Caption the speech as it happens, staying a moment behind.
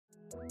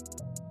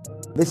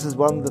This is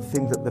one of the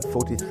things that the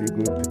 43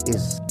 group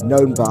is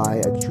known by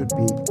and should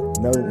be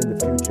known in the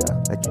future,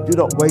 that you do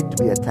not wait to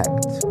be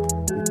attacked.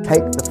 You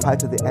take the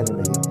fight of the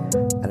enemy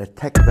and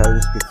attack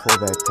those before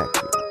they attack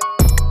you.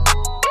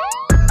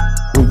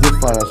 We did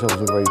find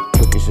ourselves in a very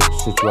tricky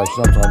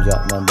situation, sometimes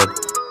outnumbered.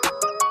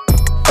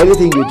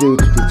 Anything you do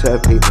to deter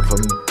people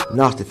from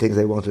nasty things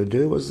they want to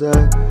do was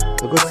a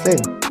good thing.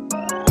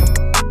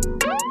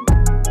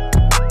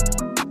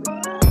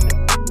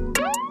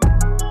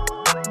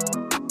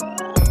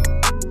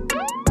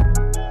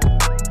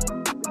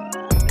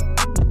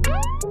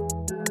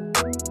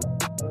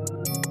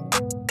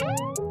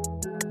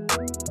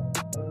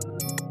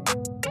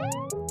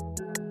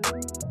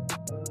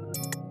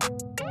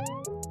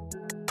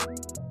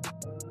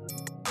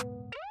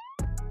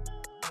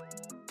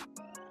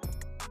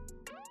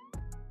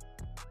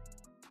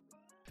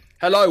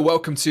 Hello,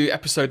 welcome to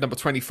episode number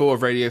 24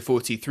 of Radio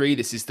 43.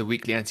 This is the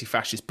weekly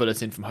anti-fascist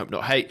bulletin from Hope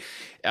Not Hate.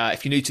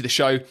 If you're new to the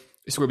show, this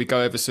is where we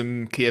go over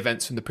some key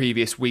events from the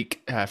previous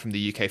week from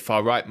the UK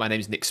far right. My name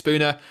is Nick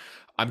Spooner.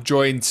 I'm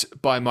joined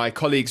by my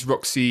colleagues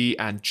Roxy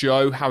and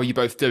Joe. How are you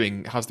both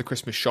doing? How's the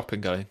Christmas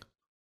shopping going?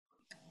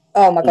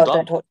 Oh my God,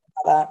 don't talk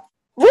about that.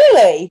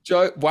 Really?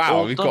 Joe,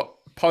 wow, we've got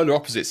polar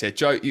opposites here.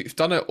 Joe, you've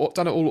done it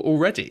all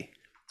already.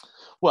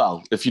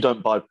 Well, if you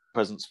don't buy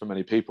presents for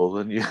many people,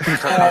 then you don't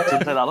have to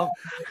take that long.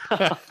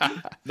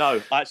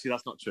 No, actually,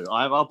 that's not true.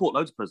 I bought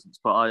loads of presents,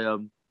 but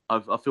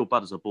I feel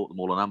bad as I bought them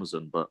all on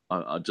Amazon, but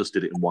I just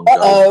did it in one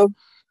go.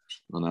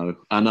 I know,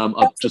 and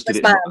I just did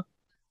it.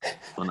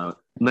 I know,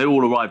 and they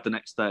all arrived the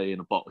next day in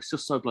a box. It's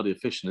just so bloody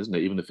efficient, isn't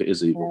it? Even if it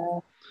is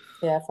evil.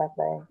 Yeah, fair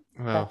play.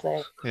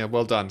 Well, yeah,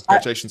 well done.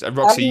 Congratulations. And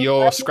Roxy,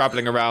 you're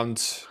scrabbling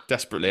around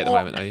desperately at the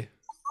moment, are you?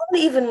 I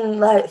haven't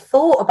even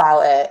thought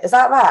about it. Is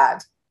that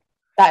bad?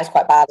 That is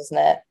quite bad, isn't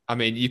it? I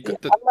mean, you've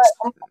got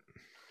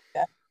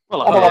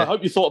Well, I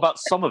hope you thought about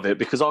some of it,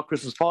 because our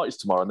Christmas party's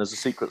tomorrow and there's a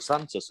Secret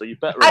Santa, so you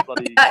better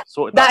everybody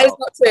sort that out. That is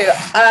not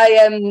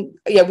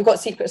true. We've got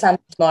Secret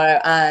Santa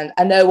tomorrow and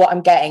I know what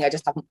I'm getting, I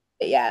just haven't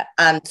bought it yet.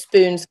 And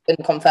Spoon's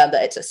been confirmed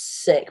that it's a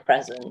sick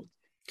present.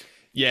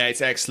 Yeah,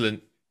 it's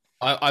excellent.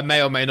 I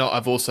may or may not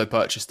have also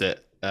purchased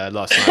it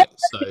last night.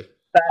 So.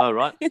 Oh,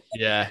 right.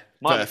 Yeah.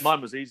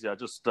 Mine was easy. I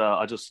just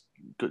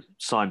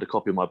signed a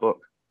copy of my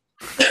book.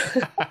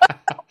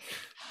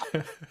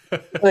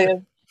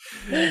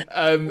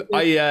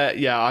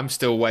 I'm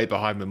still way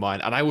behind with mine,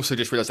 and I also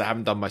just realized I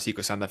haven't done my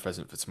Secret Santa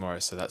present for tomorrow,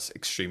 so that's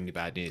extremely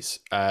bad news.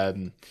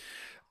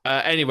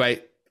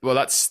 Anyway, well,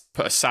 let's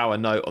put a sour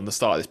note on the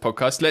start of this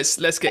podcast.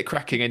 Let's get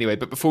cracking anyway.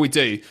 But before we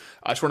do,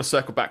 I just want to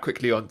circle back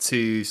quickly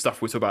onto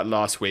stuff we talked about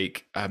last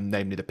week,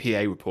 namely the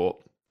PA report.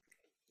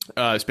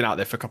 It's been out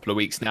there for a couple of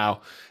weeks now.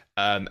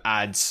 And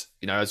as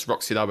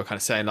Roxy and I were kind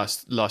of saying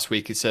last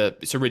week, it's a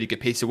really good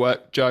piece of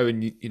work, Joe,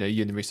 and you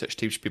and the research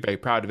team should be very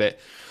proud of it.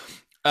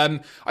 I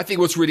think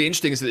what's really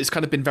interesting is that there's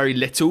kind of been very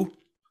little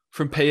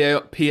from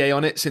PA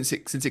on it since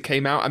it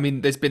came out. I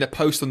mean, there's been a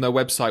post on their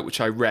website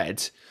which I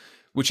read,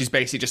 which is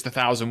basically just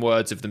 1,000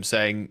 words of them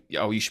saying,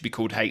 "Oh, you should be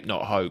called Hate,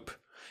 not Hope."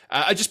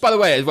 Just by the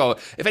way, as well,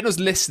 if anyone's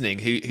listening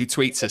who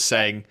tweets us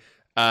saying,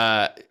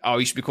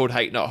 you should be called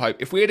Hate, not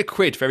Hope. If we had a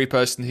quid for every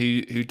person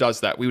who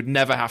does that, we would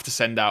never have to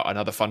send out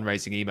another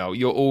fundraising email.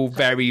 You're all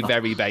very,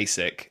 very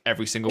basic,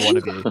 every single one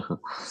of you.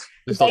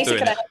 Just not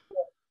doing it.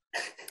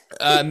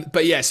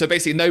 But yeah, so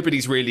basically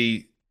nobody's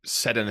really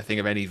said anything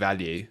of any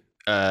value.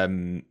 Have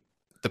you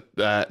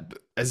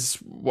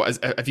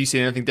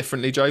seen anything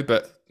differently, Joe?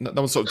 But no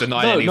one's sort of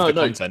denying any of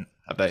the content,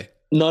 have they?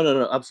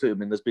 No, absolutely. I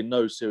mean, there's been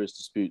no serious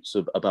disputes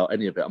about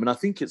any of it. I mean, I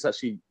think it's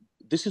actually,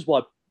 this is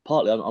why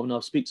partly, I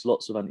speak to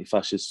lots of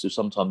anti-fascists who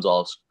sometimes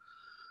ask,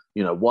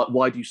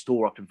 why do you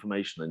store up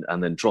information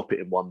and then drop it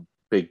in one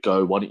big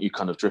go? Why don't you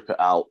kind of drip it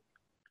out?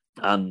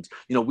 And,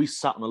 we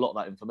sat on a lot of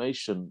that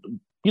information.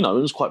 It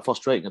was quite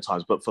frustrating at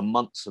times, but for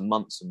months and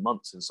months and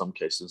months in some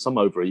cases, some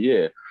over a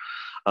year.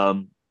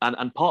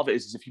 And part of it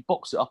is if you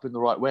box it up in the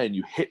right way and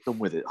you hit them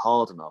with it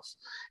hard enough,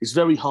 it's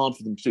very hard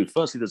for them to do.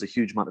 Firstly, there's a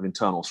huge amount of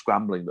internal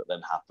scrambling that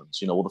then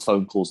happens. All the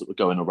phone calls that were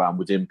going around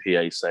within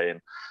PA saying,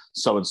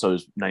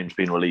 so-and-so's name's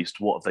been released,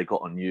 what have they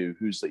got on you?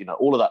 Who's that?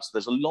 All of that. So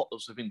there's a lot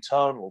of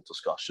internal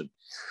discussion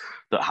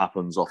that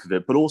happens off of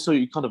it, but also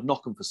you kind of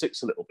knock them for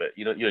six a little bit.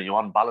 You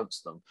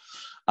unbalance them.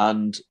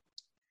 And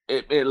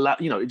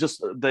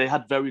they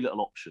had very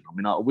little option. I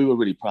mean, we were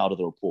really proud of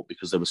the report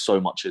because there was so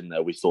much in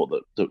there we thought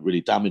that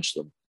really damaged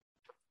them.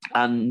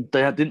 And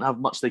they didn't have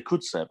much they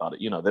could say about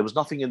it. There was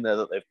nothing in there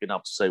that they've been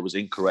able to say was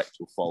incorrect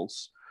or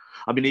false.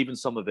 I mean, even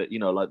some of it,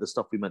 like the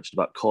stuff we mentioned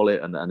about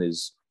Collett and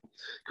his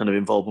kind of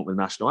involvement with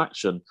National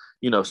Action,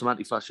 some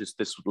anti-fascists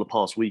this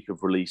past week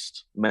have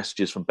released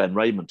messages from Ben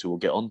Raymond, who we'll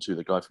get onto,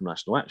 the guy from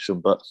National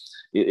Action. But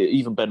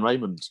even Ben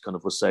Raymond kind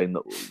of was saying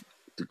that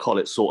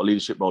Collett sought a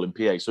leadership role in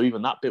PA. So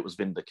even that bit was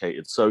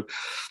vindicated. So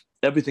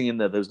everything in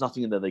there, there's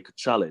nothing in there they could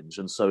challenge.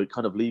 And so it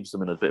kind of leaves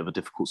them in a bit of a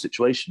difficult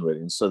situation, really.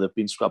 And so they've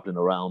been scrabbling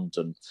around.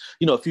 And,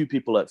 you know, a few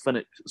people like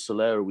Fenwick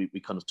Solera, we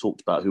kind of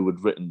talked about, who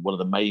had written, one of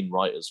the main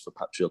writers for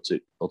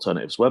Patriotic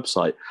Alternatives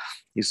website.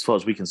 As far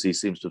as we can see,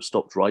 seems to have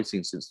stopped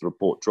writing since the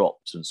report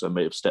dropped. And so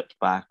may have stepped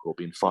back or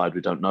been fired.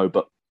 We don't know.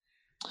 But,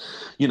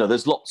 you know,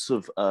 there's lots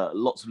of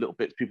little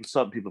bits.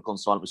 Certain people have gone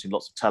silent. We've seen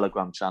lots of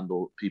Telegram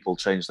channel people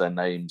change their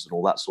names and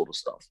all that sort of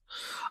stuff.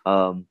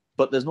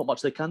 But there's not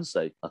much they can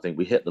say. I think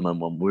we hit them and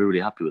we're really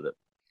happy with it.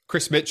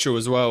 Chris Mitchell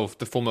as well,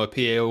 the former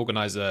PA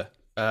organizer,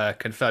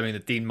 confirming the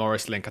Dean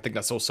Morris link. I think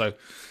that's also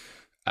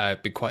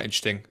been quite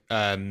interesting.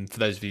 For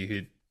those of you who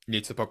are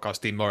new to the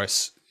podcast, Dean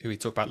Morris, who we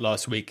talked about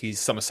last week, he's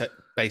a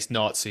Somerset-based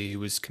Nazi who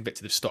was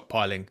convicted of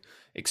stockpiling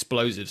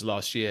explosives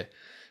last year.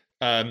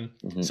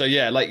 So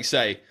yeah, like you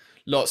say,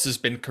 lots has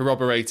been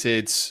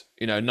corroborated.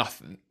 You know,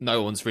 nothing.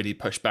 No one's really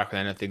pushed back on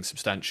anything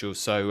substantial.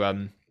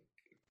 So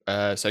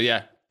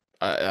yeah.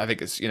 I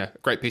think it's, you know, a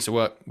great piece of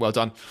work. Well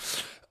done.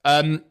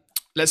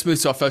 Let's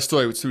move to our first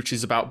story, which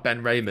is about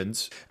Ben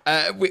Raymond.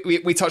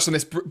 We touched on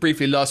this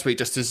briefly last week,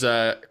 just as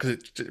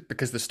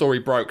because the story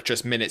broke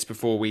just minutes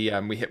before we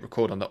hit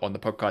record on the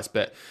podcast.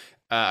 But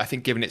I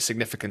think, given its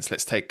significance,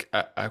 let's take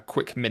a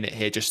quick minute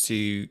here just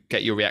to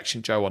get your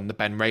reaction, Joe, on the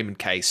Ben Raymond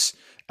case.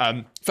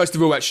 First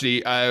of all,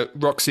 actually,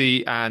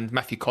 Roxy and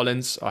Matthew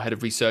Collins, our head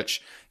of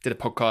research, did a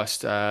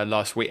podcast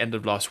end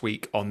of last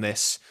week on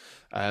this.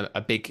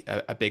 A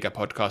bigger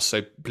podcast,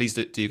 so please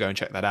do go and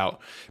check that out.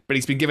 But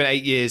he's been given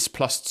 8 years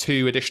plus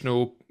 2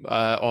 additional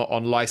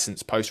on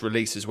license post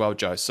release as well,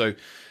 Joe. So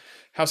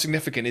how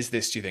significant is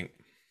this, do you think?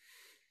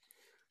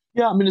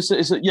 Yeah, I mean,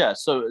 yeah.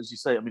 So as you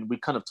say, I mean, we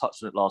kind of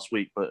touched on it last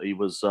week, but he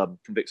was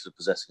convicted of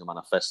possessing a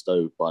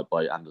manifesto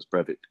by Anders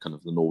Breivik, kind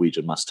of the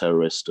Norwegian mass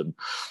terrorist, and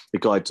the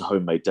guide to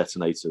homemade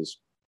detonators.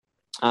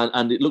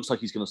 And it looks like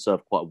he's going to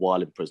serve quite a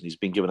while in prison. He's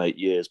been given 8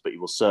 years, but he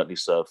will certainly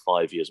serve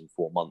 5 years and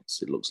 4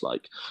 months, it looks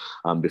like,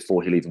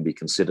 before he'll even be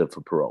considered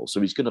for parole.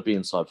 So he's going to be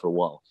inside for a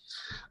while.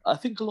 I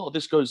think a lot of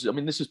this goes, I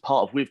mean, this is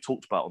part of, we've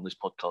talked about on this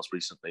podcast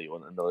recently,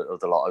 over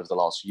the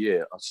last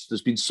year.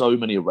 There's been so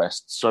many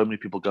arrests, so many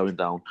people going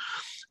down.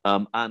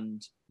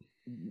 And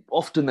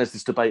often there's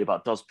this debate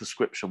about, does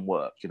prescription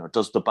work? You know,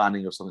 does the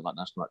banning of something like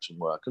National Action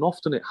work? And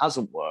often it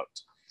hasn't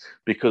worked,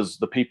 because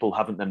the people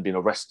haven't then been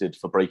arrested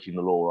for breaking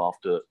the law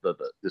after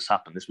this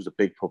happened. This was a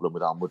big problem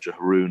with Al-Mujah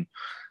Haroon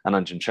and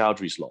Anjan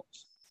Chowdhury's lot.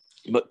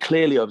 But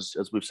clearly, as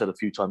we've said a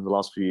few times in the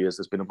last few years,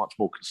 there's been a much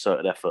more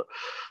concerted effort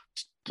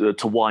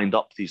to wind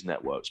up these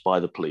networks by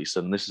the police.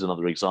 And this is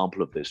another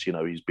example of this. You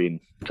know, he's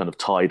been kind of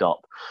tied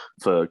up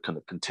for kind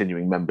of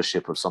continuing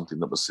membership of something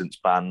that was since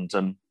banned.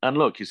 And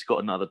look, he's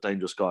got another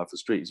dangerous guy off the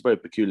street. He's a very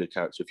peculiar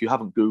character. If you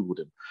haven't Googled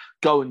him,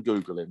 go and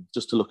Google him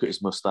just to look at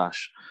his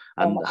mustache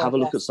and have a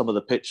look at some of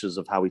the pictures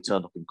of how he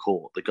turned up in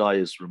court. The guy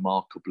is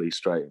remarkably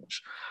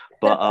strange.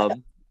 But,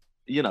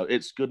 you know,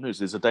 it's good news.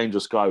 There's a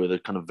dangerous guy with a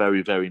kind of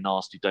very, very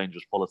nasty,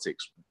 dangerous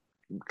politics,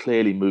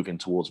 clearly moving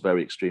towards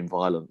very extreme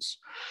violence.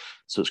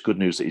 So it's good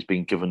news that he's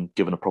been given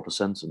a proper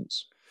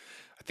sentence.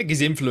 I think his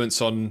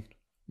influence on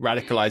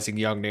radicalizing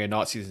young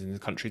neo-Nazis in the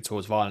country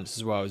towards violence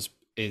as well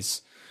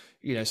is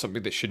you know,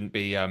 something that shouldn't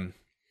be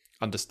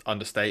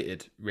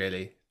understated,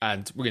 really.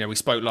 And you know, we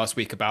spoke last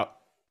week about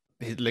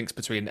his links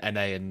between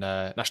NA and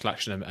National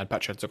Action and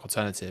Patriotic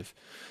Alternative.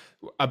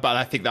 But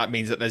I think that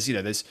means that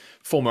there's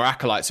former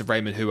acolytes of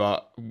Raymond who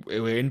are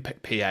in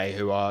PA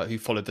who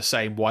followed the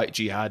same white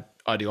jihad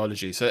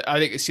ideology. So I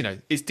think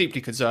it's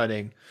deeply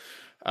concerning.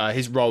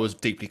 His role was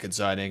deeply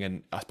concerning,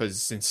 and I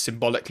suppose it's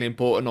symbolically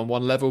important on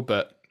one level.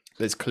 But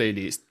it's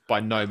by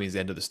no means the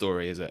end of the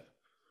story, is it?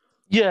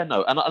 Yeah,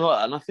 no, and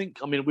I think,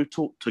 I mean, we've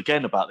talked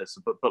again about this,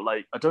 but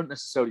like, I don't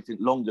necessarily think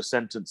longer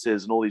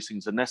sentences and all these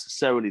things are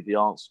necessarily the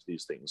answer to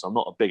these things. I'm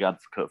not a big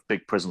advocate of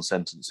big prison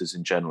sentences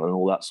in general and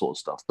all that sort of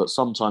stuff. But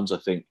sometimes I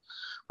think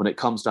when it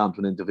comes down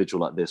to an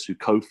individual like this who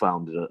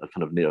co-founded a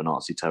kind of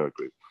neo-Nazi terror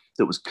group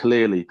that was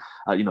clearly,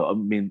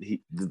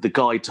 the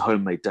guide to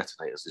homemade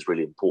detonators is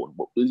really important.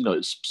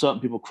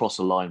 Certain people cross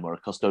a line where a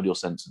custodial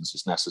sentence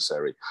is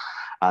necessary,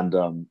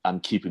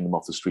 and keeping them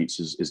off the streets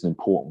is an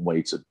important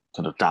way to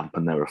kind of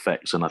dampen their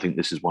effects. And I think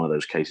this is one of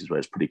those cases where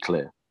it's pretty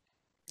clear.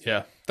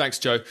 Yeah, thanks,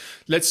 Joe.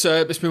 Let's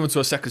move on to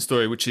our second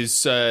story, which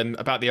is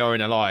about the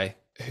RNLI,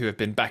 who have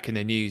been back in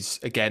the news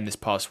again this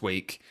past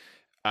week,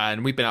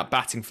 and we've been out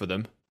batting for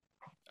them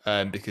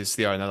because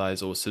the RNLI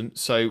is awesome.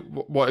 So,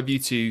 what have you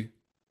two?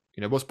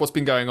 What's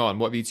been going on?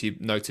 What have you two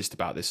noticed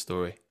about this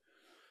story?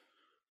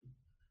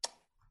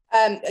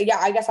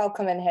 I guess I'll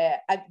come in here.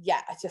 As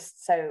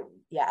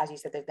you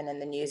said, they've been in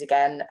the news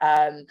again.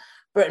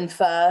 Britain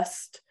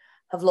First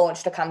have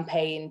launched a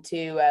campaign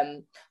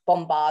to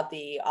bombard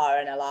the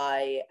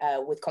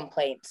RNLI with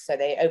complaints. So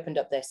they opened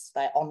up this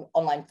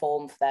online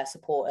form for their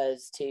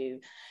supporters to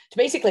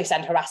basically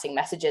send harassing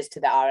messages to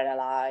the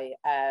RNLI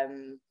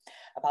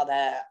about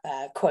their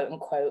quote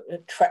unquote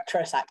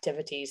treacherous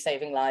activities,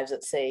 saving lives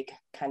at sea.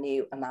 Can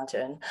you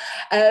imagine?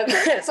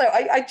 So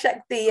I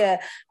checked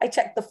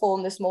the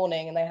form this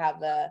morning, and they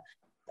have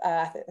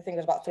I think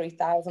there's about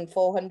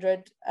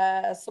 3,400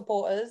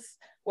 supporters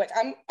which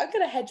I'm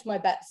going to hedge my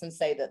bets and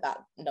say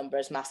that number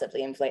is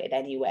massively inflated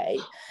anyway.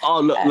 Oh,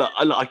 look,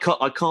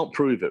 I can't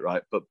prove it,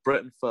 right? But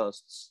Britain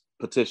First's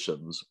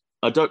petitions,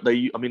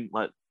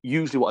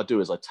 usually what I do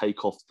is I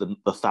take off the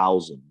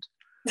 1,000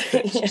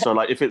 bits. Yeah. So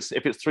like if it's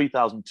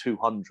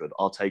 3,200,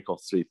 I'll take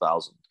off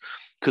 3,000,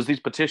 because these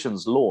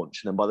petitions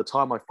launch, and then by the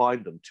time I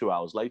find them 2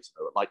 hours later,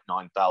 they're at like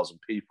 9,000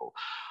 people.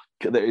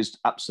 It is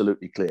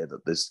absolutely clear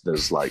that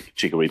there's like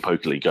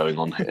jiggery-pokery going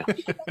on here.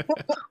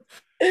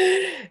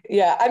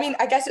 Yeah, I mean,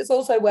 I guess it's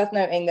also worth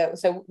noting that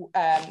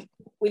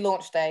we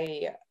launched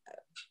a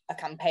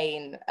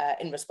campaign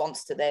in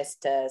response to this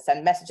to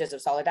send messages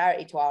of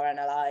solidarity to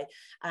RNLI,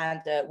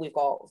 and we've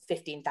got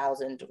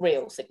 15,000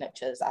 real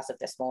signatures as of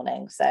this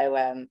morning.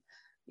 So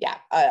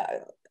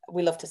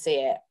we love to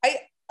see it.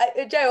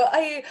 Joe,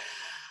 I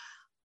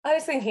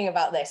was thinking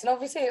about this, and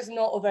obviously it's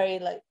not a very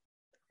like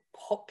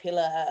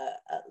popular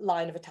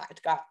line of attack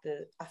to go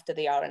after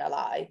the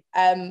RNLI.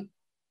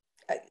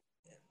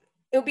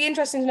 It would be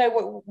interesting to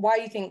know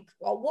what you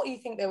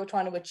think they were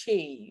trying to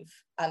achieve,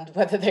 and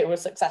whether they were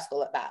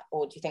successful at that,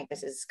 or do you think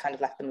this has kind of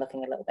left them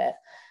looking a little bit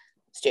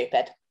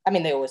stupid? I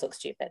mean, they always look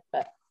stupid,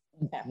 but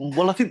yeah.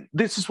 Well, I think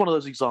this is one of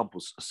those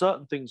examples.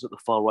 Certain things that the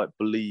far right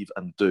believe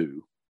and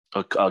do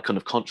are kind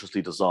of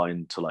consciously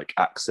designed to like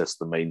access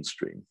the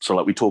mainstream. So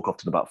like we talk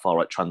often about far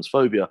right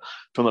transphobia.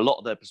 From a lot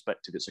of their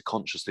perspective, it's a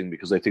conscious thing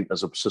because they think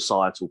there's a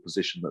societal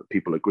position that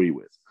people agree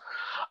with.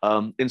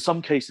 In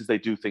some cases, they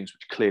do things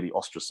which clearly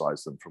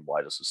ostracize them from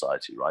wider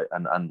society, right?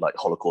 And like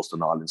Holocaust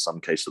denial in some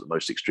cases at the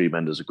most extreme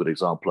end is a good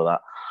example of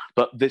that.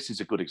 But this is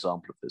a good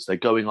example of this. They're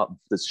going up,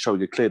 they're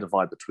showing a clear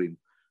divide between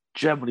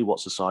generally what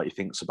society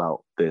thinks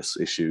about this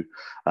issue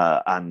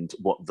and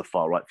what the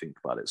far right think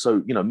about it.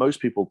 So, most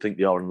people think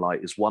the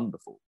RNLI is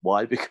wonderful.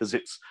 Why? Because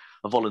it's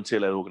a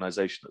volunteer-led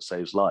organization that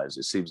saves lives.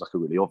 It seems like a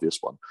really obvious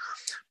one.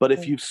 But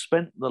if you've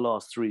spent the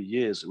last 3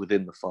 years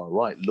within the far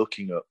right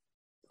looking at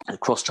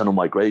cross-channel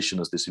migration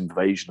as this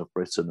invasion of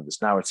Britain and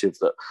this narrative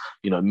that,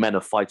 men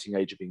of fighting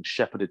age are being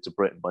shepherded to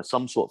Britain by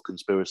some sort of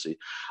conspiracy,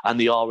 and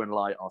the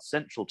RNLI are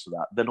central to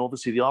that, then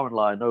obviously the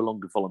RNLI are no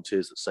longer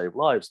volunteers that save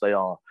lives. They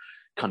are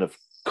kind of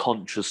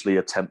consciously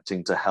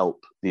attempting to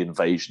help the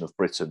invasion of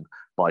Britain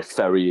by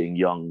ferrying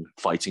young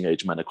fighting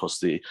age men across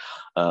the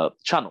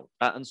channel.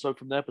 And so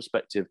from their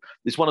perspective,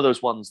 it's one of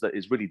those ones that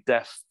is really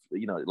deaf,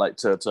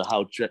 to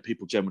how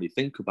people generally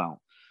think about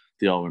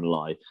the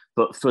RNLI.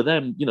 But for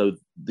them,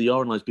 the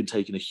RNLI has been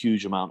taking a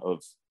huge amount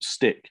of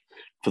stick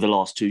for the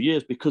last 2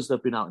 years because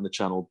they've been out in the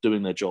channel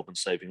doing their job and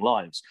saving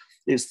lives.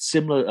 It's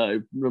similar,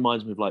 it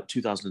reminds me of like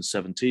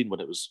 2017 when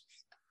it was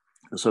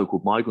the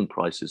so-called migrant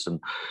crisis, and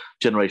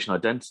Generation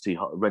Identity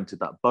rented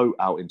that boat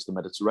out into the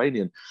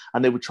Mediterranean,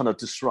 and they were trying to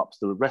disrupt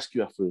the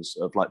rescue efforts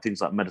of like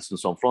things like Médecins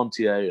Sans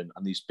Frontières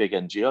and these big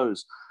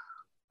NGOs.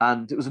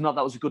 And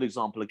that was a good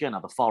example again how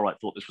the far right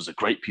thought this was a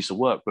great piece of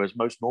work, whereas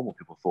most normal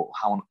people thought,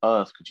 how on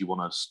earth could you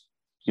want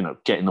to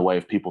get in the way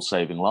of people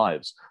saving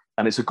lives?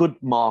 And it's a good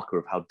marker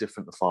of how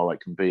different the far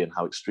right can be and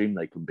how extreme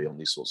they can be on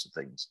these sorts of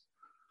things.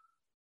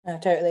 No,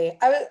 totally.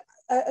 I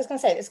was going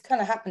to say, this kind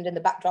of happened in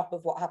the backdrop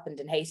of what happened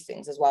in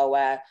Hastings as well,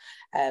 where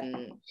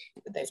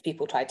those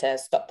people tried to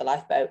stop the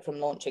lifeboat from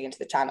launching into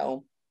the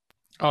channel.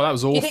 Oh, that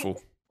was awful.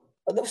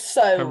 That was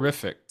so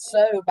horrific,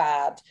 so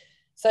bad.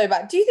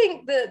 Do you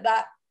think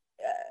that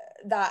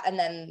and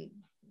then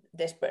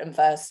this Britain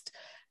First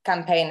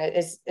campaign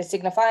is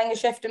signifying a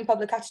shift in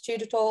public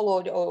attitude at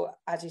all, or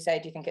as you say,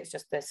 do you think it's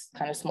just this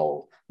kind of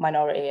small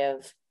minority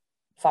of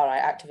far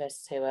right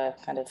activists who are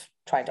kind of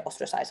trying to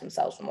ostracize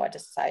themselves from wider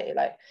society?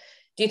 Like,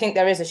 do you think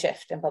there is a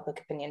shift in public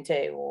opinion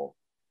too, or?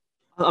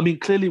 I mean,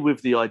 clearly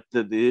with the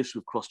issue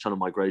of cross-channel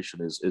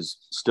migration is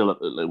still,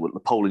 what the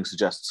polling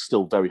suggests,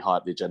 still very high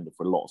at the agenda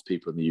for a lot of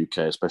people in the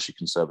UK, especially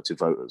Conservative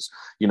voters.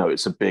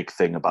 It's a big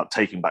thing about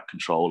taking back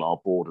control, our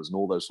borders, and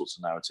all those sorts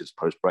of narratives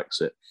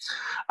post-Brexit.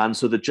 And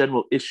so the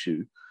general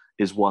issue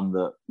is one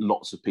that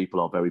lots of people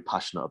are very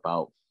passionate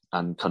about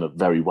and kind of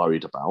very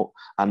worried about.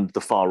 And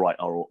the far right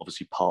are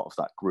obviously part of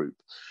that group.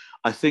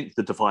 I think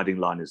the dividing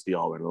line is the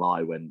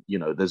RNLI when,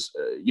 there's,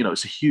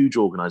 it's a huge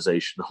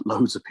organization that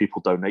loads of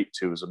people donate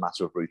to as a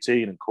matter of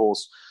routine. And of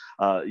course,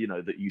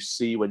 that you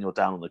see when you're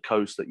down on the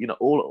coast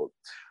that,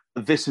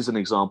 this is an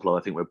example,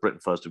 I think, where Britain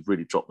First have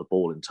really dropped the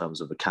ball in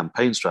terms of a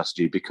campaign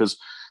strategy, because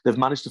they've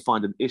managed to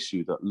find an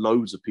issue that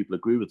loads of people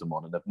agree with them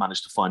on, and they've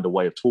managed to find a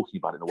way of talking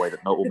about it in a way that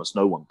almost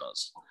no one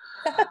does.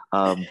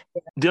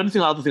 The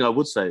other thing I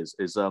would say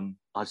is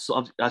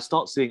I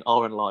start seeing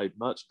RNLI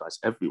merchandise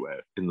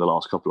everywhere in the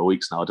last couple of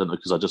weeks now. I don't know,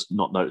 because I just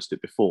not noticed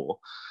it before.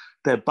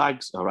 Their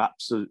bags are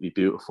absolutely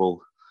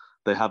beautiful.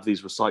 They have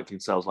these recycling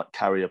cells like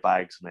carrier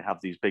bags, and they have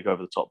these big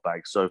over-the-top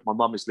bags. So if my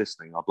mum is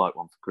listening, I'd like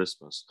one for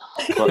Christmas.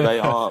 But they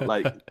are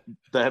like,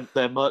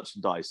 their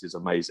merchandise is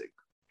amazing.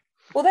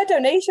 Well, their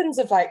donations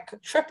have like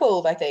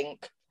tripled, I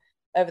think,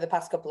 over the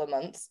past couple of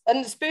months.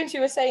 And Spoons,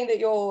 you were saying that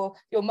your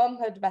mum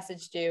had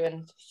messaged you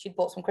and she'd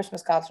bought some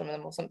Christmas cards from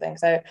them or something.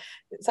 So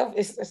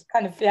it's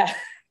kind of, yeah,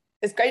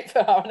 it's great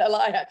for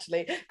RNLI,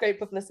 actually. Great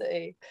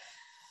publicity.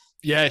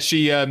 Yeah,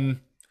 she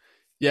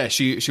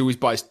always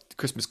buys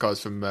Christmas cards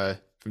from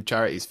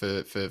charities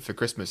for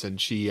Christmas, and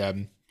she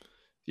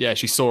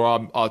she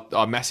saw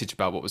our message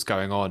about what was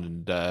going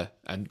on,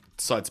 and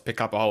decided to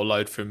pick up a whole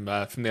load from the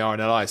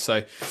RNLI.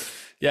 So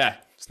yeah,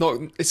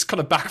 it's kind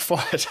of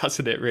backfired,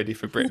 hasn't it, really,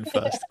 for Britain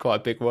First, quite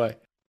a big way.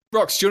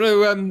 Rox, do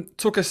you want to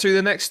talk us through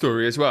the next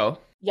story as well?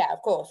 Yeah,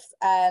 of course.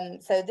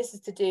 So this is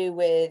to do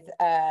with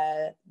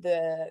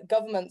the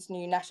government's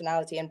new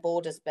Nationality and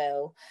Borders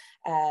Bill.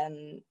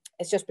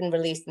 It's just been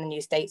released in the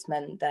New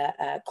Statesman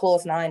that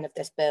Clause 9 of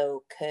this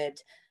bill could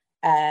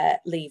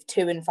leave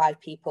 2 in 5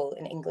 people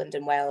in England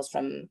and Wales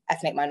from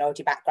ethnic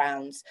minority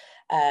backgrounds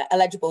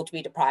eligible to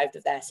be deprived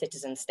of their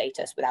citizen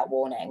status without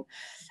warning.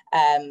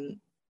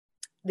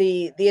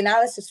 The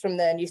analysis from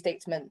the New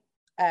Statesman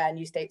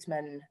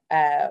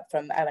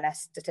from ONS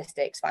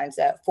statistics finds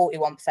that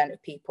 41%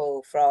 of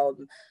people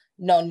from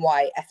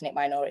non-white ethnic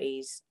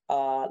minorities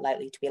are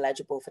likely to be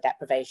eligible for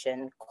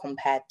deprivation,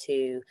 compared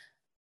to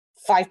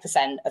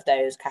 5% of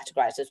those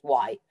categorized as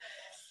white.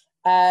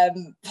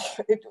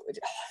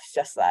 It's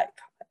just like,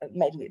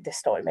 this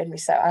story made me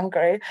so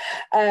angry.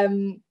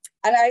 And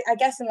I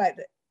guess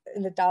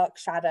in the dark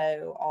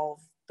shadow of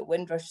the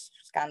Windrush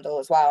scandal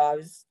as well, I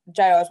was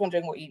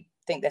wondering what you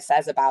think this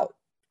says about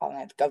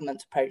the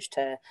government's approach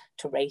to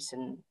race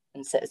and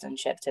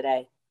citizenship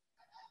today.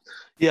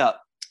 Yeah,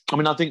 I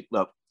mean,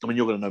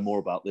 you're going to know more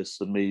about this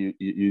than me,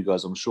 you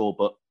guys, I'm sure,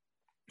 but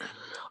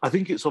I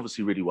think it's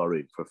obviously really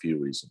worrying for a few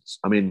reasons.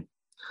 I mean,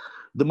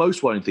 the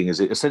most worrying thing is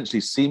it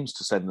essentially seems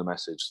to send the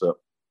message that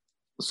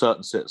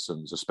certain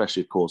citizens,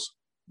 especially, of course,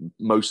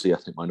 mostly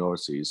ethnic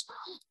minorities,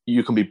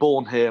 you can be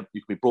born here,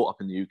 you can be brought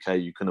up in the UK,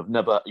 you have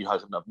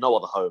no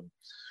other home,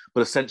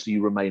 but essentially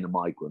you remain a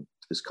migrant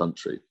to this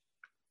country.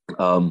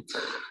 Kind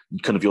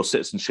of your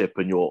citizenship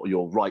and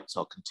your rights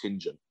are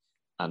contingent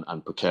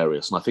and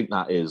precarious. And I think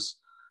that is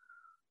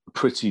a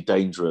pretty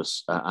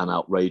dangerous and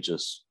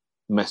outrageous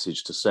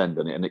message to send.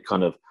 And it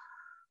kind of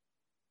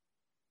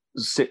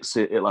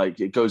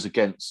it goes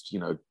against,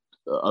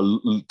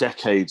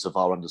 decades of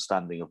our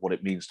understanding of what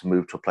it means to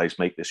move to a place,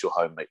 make this your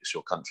home, make this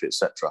your country,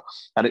 etc.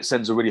 And it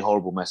sends a really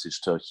horrible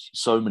message to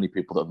so many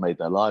people that have made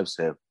their lives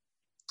here,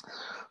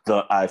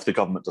 that if the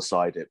government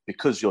decide it,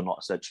 because you're not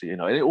essentially,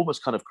 and it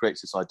almost kind of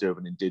creates this idea of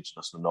an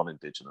indigenous and a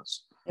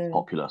non-indigenous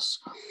populace.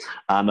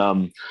 And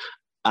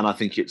I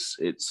think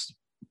it's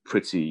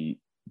pretty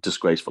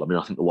disgraceful. I mean,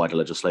 I think the wider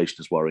legislation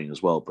is worrying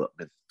as well, but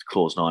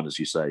Clause 9, as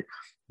you say,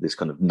 this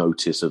kind of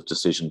notice of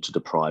decision to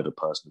deprive a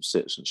person of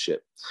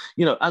citizenship,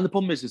 and the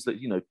problem is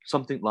that,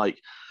 something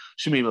like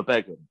Shamima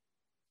Begum,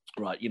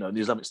 right, in the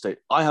Islamic State,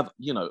 I have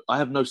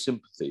no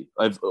sympathy.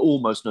 I have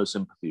almost no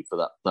sympathy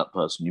for that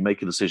person. You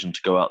make a decision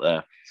to go out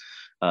there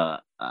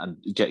and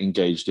get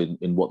engaged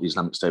in what the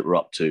Islamic State were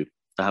up to.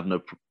 I have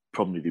no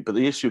problem with you. But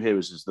the issue here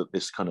is that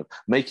this kind of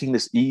making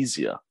this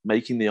easier,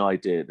 making the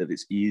idea that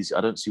it's easy.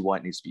 I don't see why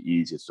it needs to be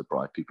easier to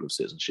deprive people of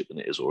citizenship than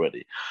it is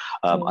already.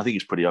 I think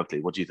it's pretty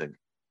ugly. What do you think?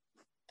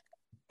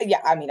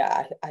 Yeah, I mean,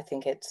 I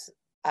think it's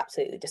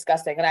absolutely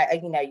disgusting.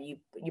 And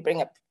you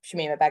bring up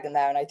Shamima Begum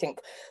there, and I think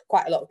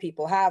quite a lot of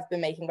people have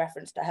been making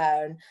reference to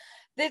her. And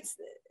this,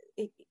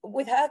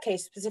 with her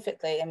case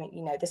specifically, I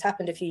mean, this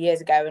happened a few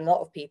years ago, and a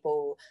lot of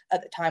people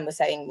at the time were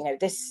saying,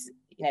 this,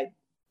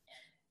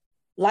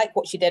 like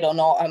what she did or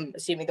not, I'm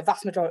assuming the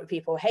vast majority of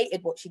people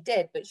hated what she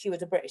did, but she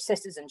was a British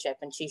citizenship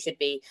and she should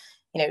be,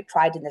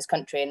 tried in this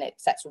country, and it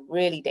sets a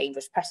really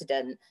dangerous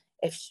precedent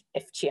if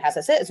she has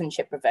her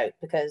citizenship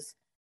revoked, because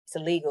it's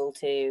illegal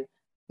to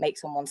make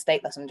someone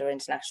stateless under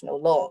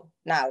international law.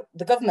 Now,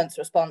 the government's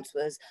response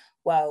was,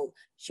 well,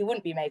 she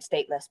wouldn't be made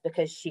stateless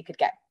because she could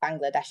get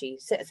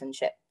Bangladeshi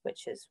citizenship,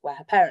 which is where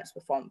her parents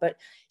were from, but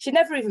she'd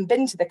never even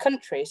been to the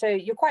country. So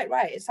you're quite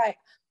right. It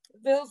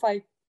feels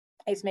like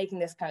it's making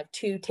this kind of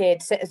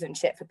two-tiered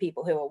citizenship for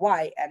people who are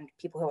white and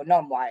people who are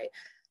non-white.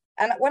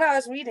 And when I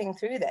was reading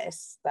through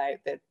this,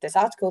 this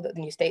article that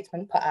the New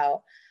Statesman put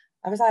out,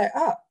 I was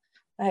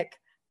like,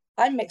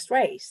 I'm mixed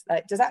race.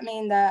 Does that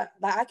mean that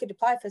I could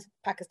apply for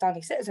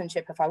Pakistani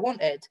citizenship if I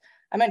wanted?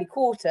 I'm only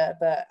quarter,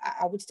 but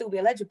I would still be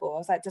eligible. I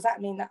was like, does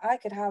that mean that I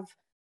could have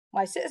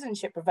my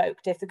citizenship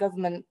revoked if the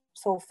government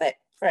saw fit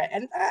for it?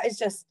 And that is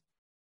just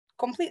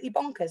completely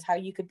bonkers, how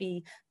you could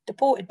be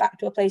deported back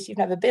to a place you've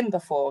never been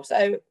before.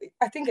 So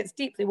I think it's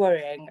deeply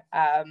worrying,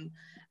 and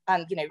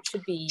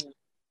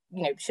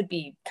should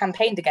be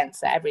campaigned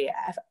against at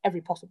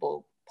every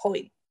possible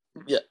point.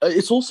 Yeah,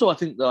 it's also, I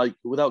think,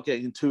 without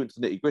getting too into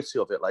the nitty-gritty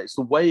of it, it's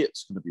the way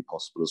it's going to be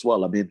possible as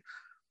well. I mean,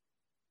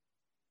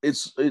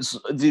 it's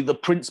the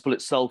principle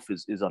itself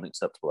is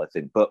unacceptable, I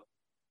think, but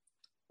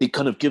it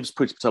kind of gives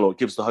Priti Patel, or it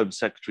gives the Home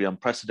Secretary,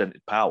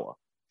 unprecedented power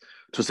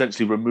to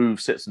essentially remove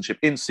citizenship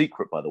in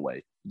secret, by the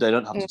way. They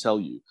don't have to tell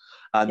you,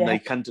 and they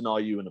can deny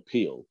you an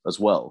appeal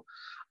as well.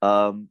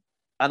 And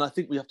I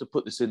think we have to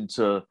put this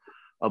into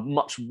a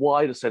much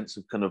wider sense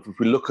of kind of, if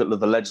we look at the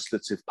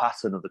legislative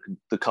pattern of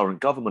the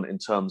current government in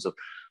terms of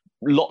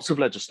lots of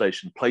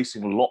legislation,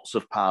 placing lots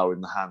of power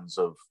in the hands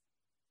of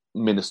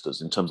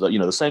ministers, in terms of,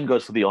 the same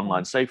goes for the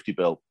online safety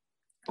bill,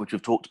 which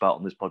we've talked about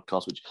on this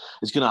podcast, which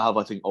is going to have,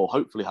 I think, or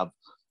hopefully have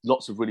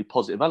lots of really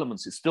positive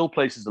elements, it still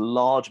places a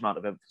large amount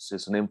of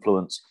emphasis and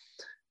influence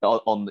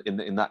on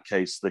in that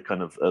case, the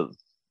kind of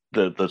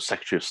the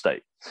Secretary of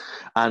State.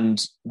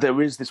 And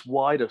there is this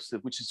wider,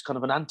 which is kind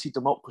of an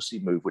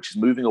anti-democracy move, which is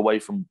moving away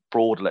from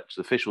broad elected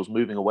officials,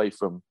 moving away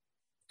from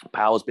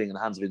powers being in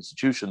the hands of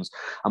institutions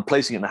and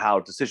placing it in the hands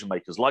of decision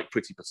makers like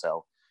Priti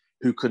Patel,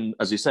 who can,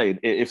 as you say,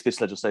 if this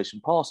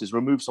legislation passes,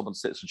 remove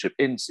someone's citizenship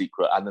in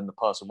secret, and then the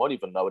person won't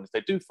even know. And if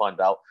they do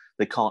find out,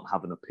 they can't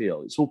have an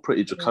appeal. It's all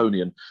pretty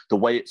draconian, the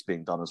way it's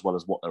being done, as well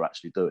as what they're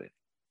actually doing.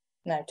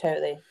 No,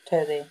 totally.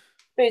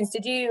 Boons,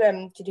 did you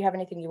have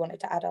anything you wanted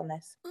to add on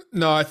this?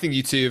 No, I think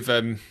you two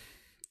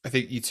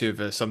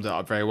have summed it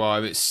up very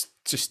well. It's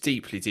just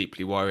deeply,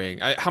 deeply worrying.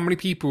 How many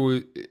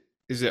people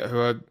is it who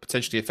are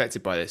potentially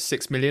affected by this?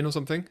 6 million or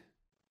something?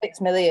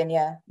 6 million,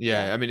 yeah.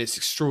 Yeah, I mean, it's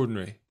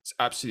extraordinary. It's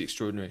absolutely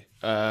extraordinary.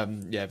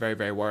 Yeah, very,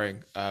 very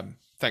worrying.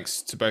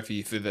 Thanks to both of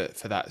you for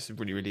that. It's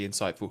really, really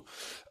insightful.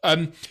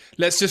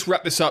 Let's just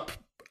wrap this up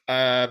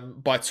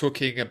by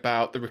talking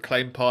about the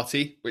Reclaim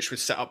Party, which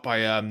was set up by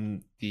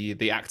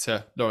the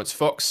actor Laurence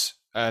Fox,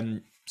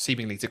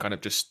 seemingly to kind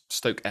of just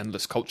stoke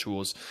endless culture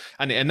wars.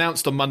 And it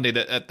announced on Monday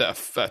that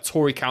a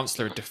Tory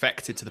councillor had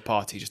defected to the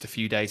party just a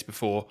few days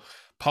before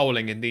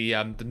polling in the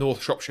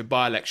North Shropshire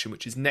by-election,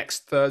 which is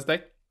next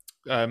Thursday,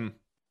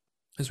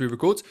 as we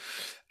record.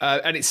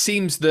 And it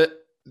seems that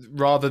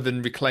rather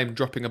than Reclaim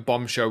dropping a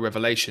bombshell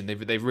revelation,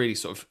 they've really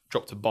sort of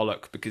dropped a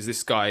bollock, because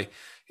this guy,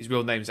 his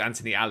real name is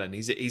Anthony Allen.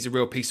 He's a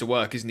real piece of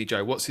work, isn't he,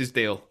 Joe? What's his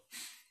deal?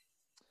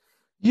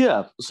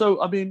 Yeah,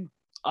 so I mean,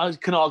 I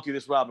can argue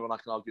this round and I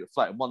can argue it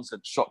flat. In one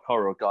sense, shock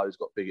horror, a guy who's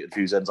got bigoted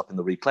views ends up in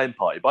the Reclaim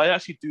Party. But I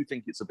actually do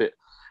think it's a bit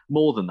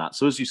more than that.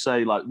 So as you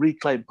say, like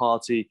Reclaim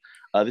Party,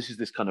 this is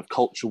this kind of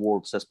culture war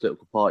obsessed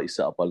political party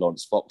set up by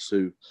Laurence Fox,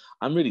 who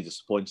I'm really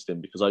disappointed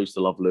in, because I used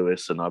to love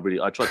Lewis and I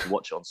tried to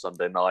watch it on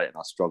Sunday night and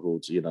I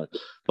struggled,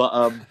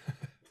 But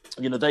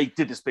they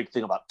did this big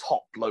thing about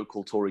top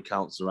local Tory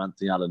councillor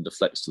Anthony Allen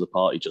deflects to the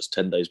party just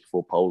 10 days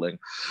before polling.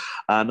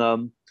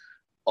 And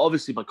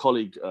obviously, my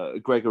colleague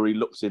Gregory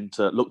looked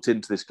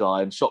into this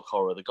guy, and shock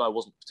horror, the guy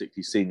wasn't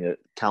particularly senior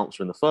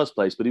councillor in the first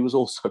place, but he was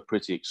also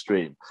pretty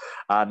extreme.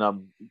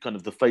 And kind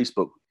of the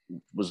Facebook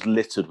was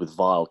littered with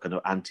vile kind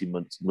of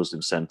anti-Muslim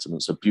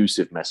sentiments,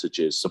 abusive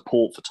messages,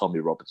 support for Tommy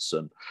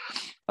Robinson.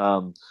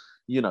 I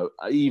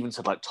even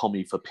said like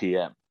Tommy for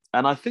PM.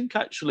 And I think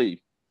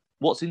actually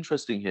what's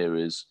interesting here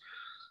is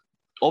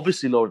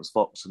obviously Laurence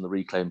Fox and the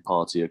Reclaim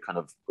Party are kind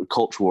of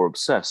culture war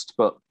obsessed,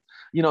 but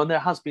and there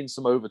has been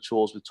some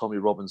overtures with Tommy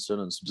Robinson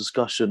and some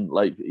discussion,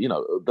 like,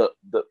 that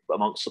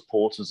amongst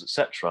supporters,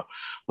 etc.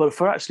 But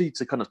for actually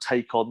to kind of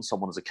take on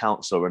someone as a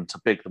councillor and to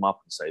big them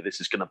up and say,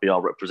 this is going to be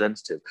our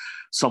representative,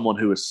 someone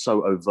who is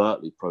so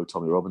overtly pro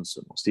Tommy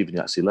Robinson or Stephen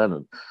Yaxley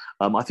Lennon,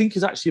 I think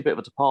is actually a bit of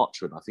a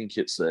departure. And I think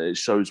it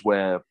shows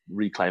where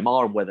Reclaim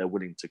are and where they're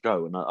willing to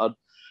go. And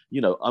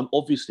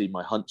obviously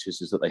my hunch is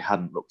that they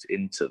hadn't looked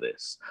into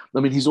this.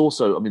 I mean,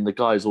 the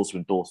guy has also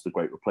endorsed the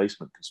Great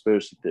Replacement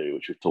conspiracy theory,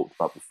 which we've talked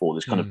about before,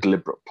 this kind of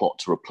deliberate plot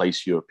to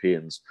replace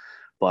Europeans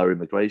via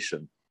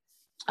immigration.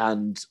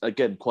 And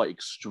again, quite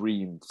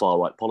extreme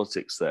far-right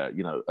politics there,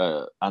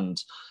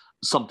 and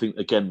something,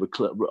 again,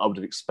 I would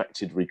have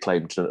expected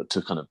Reclaim to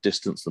kind of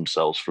distance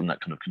themselves from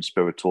that kind of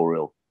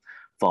conspiratorial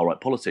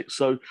far-right politics.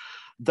 So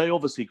they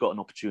obviously got an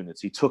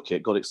opportunity, took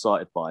it, got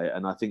excited by it.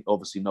 And I think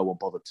obviously no one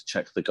bothered to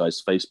check the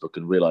guy's Facebook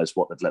and realize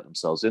what they'd let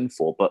themselves in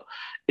for. But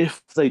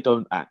if they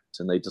don't act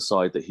and they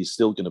decide that he's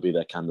still going to be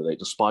their candidate,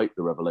 despite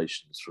the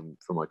revelations from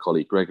my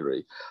colleague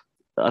Gregory,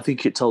 I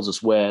think it tells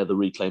us where the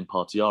Reclaim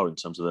Party are in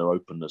terms of their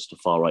openness to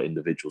far-right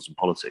individuals and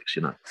politics,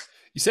 You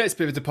say it's a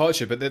bit of a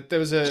departure, but there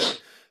was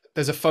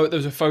a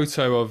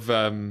photo of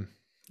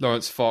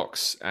Laurence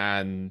Fox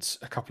and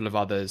a couple of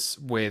others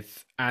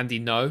with Andy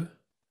Ngo.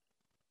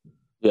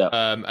 Well.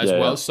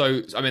 Yeah.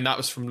 So, I mean, that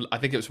was I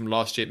think it was from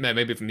last year,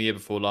 maybe from the year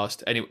before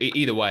last. Anyway,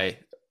 either way,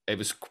 it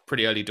was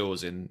pretty early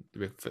doors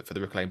for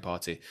the Reclaim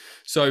Party.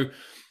 So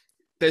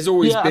there's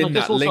always been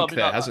that link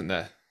there, hasn't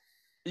there?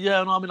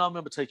 Yeah, and I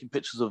remember taking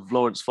pictures of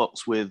Laurence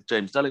Fox with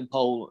James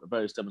Delingpole at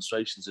various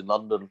demonstrations in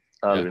London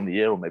earlier in the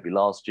year or maybe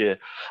last year.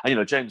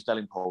 And, James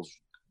Delingpole's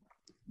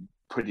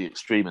pretty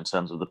extreme in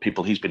terms of the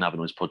people he's been having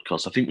on his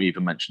podcast. I think we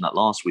even mentioned that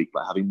last week,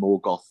 like having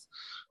Morgoth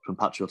from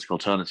Patriotic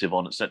Alternative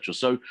on, etc.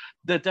 So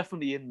they're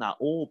definitely in that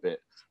orbit,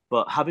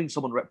 but having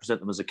someone represent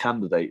them as a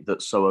candidate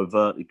that's so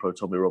overtly pro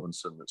Tommy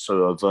Robinson, that's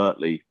so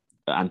overtly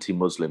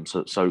anti-Muslim,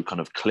 so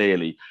kind of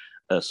clearly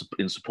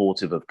in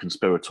supportive of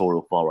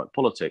conspiratorial far-right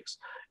politics,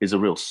 is a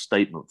real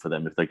statement for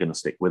them if they're going to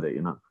stick with it. Do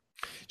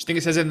you think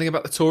it says anything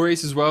about the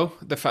Tories as well?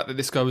 The fact that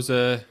this guy was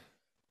a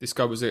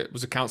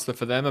councillor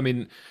for them. I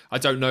mean, I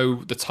don't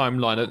know the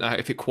timeline. I don't know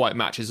if it quite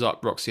matches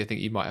up. Roxy, I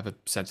think you might have a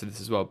sense of this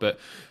as well, but.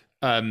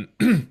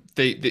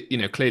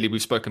 Clearly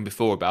we've spoken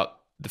before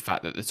about the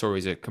fact that the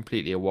Tories are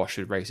completely awash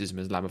with racism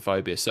and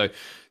Islamophobia. So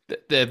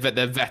their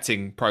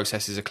vetting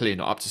processes are clearly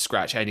not up to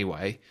scratch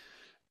anyway.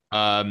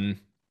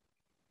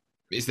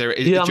 Is there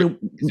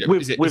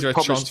a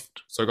chance?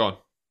 So go on.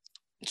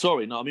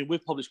 Sorry, no, I mean,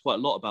 we've published quite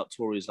a lot about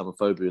Tory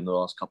Islamophobia in the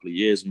last couple of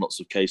years and lots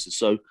of cases.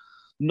 So,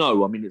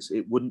 no, I mean,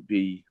 it wouldn't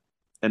be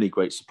any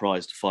great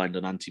surprise to find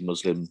an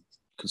anti-Muslim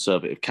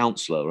Conservative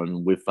councillor,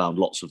 and we've found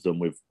lots of them.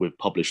 We've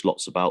published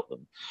lots about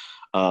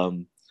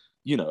them.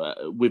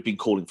 We've been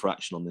calling for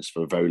action on this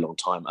for a very long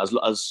time, as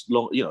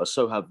long,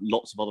 so have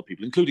lots of other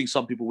people, including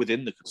some people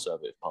within the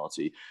Conservative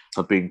Party,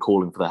 have been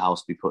calling for the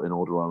House to be put in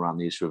order around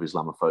the issue of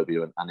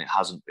Islamophobia, and it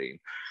hasn't been.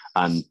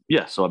 And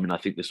yeah, so I mean, I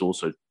think this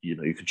also, you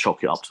can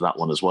chalk it up to that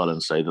one as well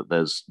and say that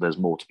there's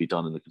more to be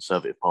done in the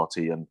Conservative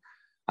Party, and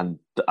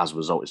as a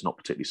result, it's not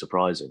particularly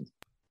surprising.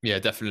 Yeah,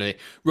 definitely.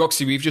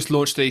 Roxy, we've just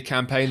launched a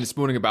campaign this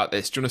morning about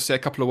this. Do you want to say a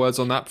couple of words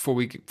on that before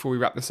we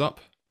wrap this up?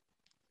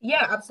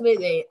 Yeah,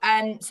 absolutely.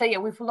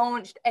 We've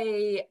launched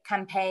a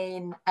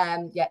campaign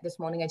this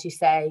morning, as you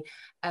say,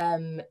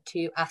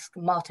 to ask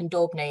Martin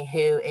Daubney,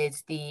 who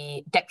is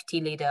the deputy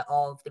leader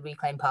of the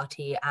Reclaim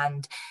Party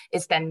and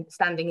is then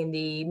standing in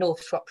the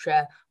North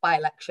Shropshire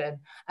by-election.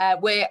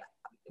 We're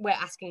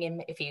asking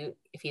him if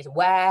he's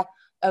aware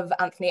of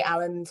Anthony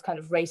Allen's kind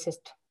of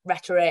racist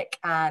rhetoric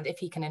and if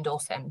he can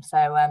endorse him.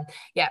 So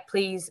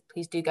please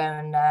do go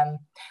and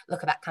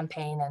look at that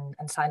campaign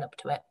and sign up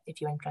to it if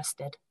you're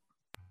interested.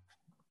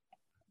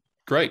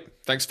 Great.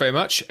 Thanks very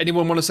much.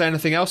 Anyone want to say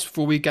anything else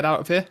before we get out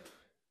of here?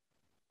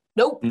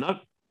 Nope. No.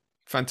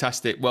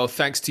 Fantastic. Well,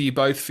 thanks to you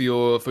both for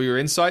your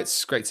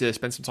insights. Great to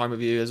spend some time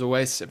with you as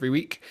always every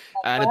week.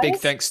 And a big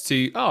thanks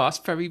to that's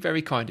very,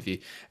 very kind of you.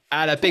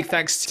 And a big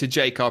thanks to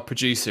Jake, our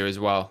producer, as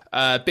well.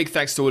 Big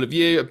thanks to all of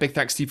you. A big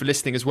thanks to you for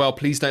listening as well.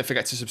 Please don't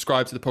forget to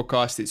subscribe to the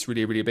podcast. It's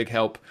really, really a big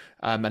help.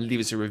 And leave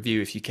us a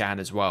review if you can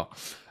as well.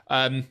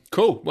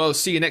 Cool. Well,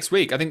 see you next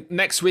week. I think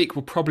next week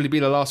will probably be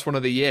the last one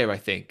of the year, I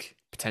think,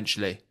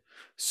 potentially.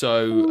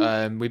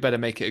 So we better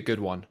make it a good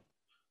one.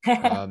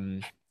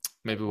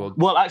 Maybe we'll.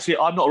 Well, actually,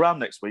 I'm not around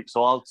next week,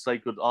 so I'll say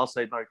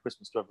Merry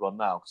Christmas to everyone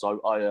now, because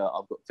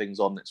I've got things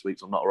on next week,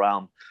 so I'm not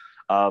around.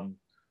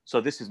 So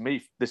this is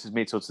me. This is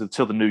me till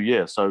the new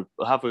year. So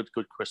have a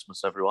good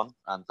Christmas, everyone,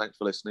 and thanks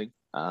for listening.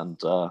 And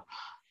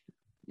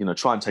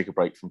try and take a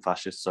break from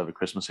fascists over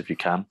Christmas if you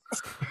can.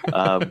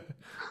 But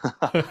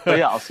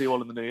yeah, I'll see you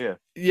all in the new year.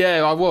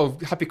 Yeah, well,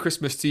 happy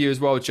Christmas to you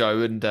as well,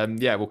 Joe. And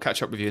we'll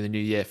catch up with you in the new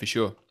year for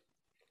sure.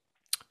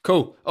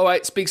 Cool. All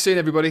right. Speak soon,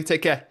 everybody.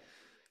 Take care.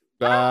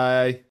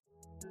 Bye.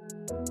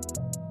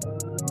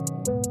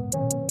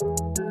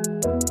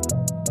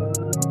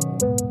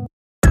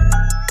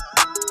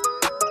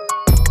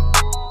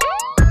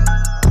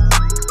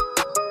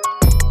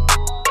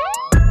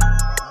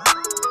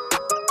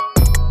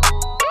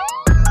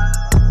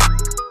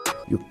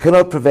 You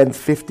cannot prevent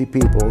 50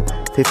 people,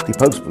 50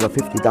 postmen or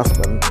 50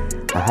 dustmen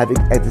having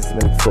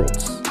anti-Semitic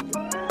thoughts.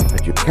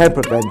 But you can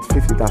prevent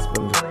 50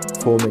 dustmen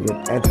forming an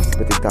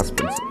anti-Semitic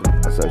dustmen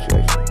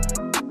association.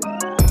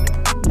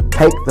 You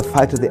take the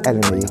fight of the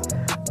enemy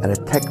and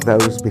attack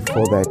those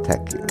before they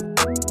attack you.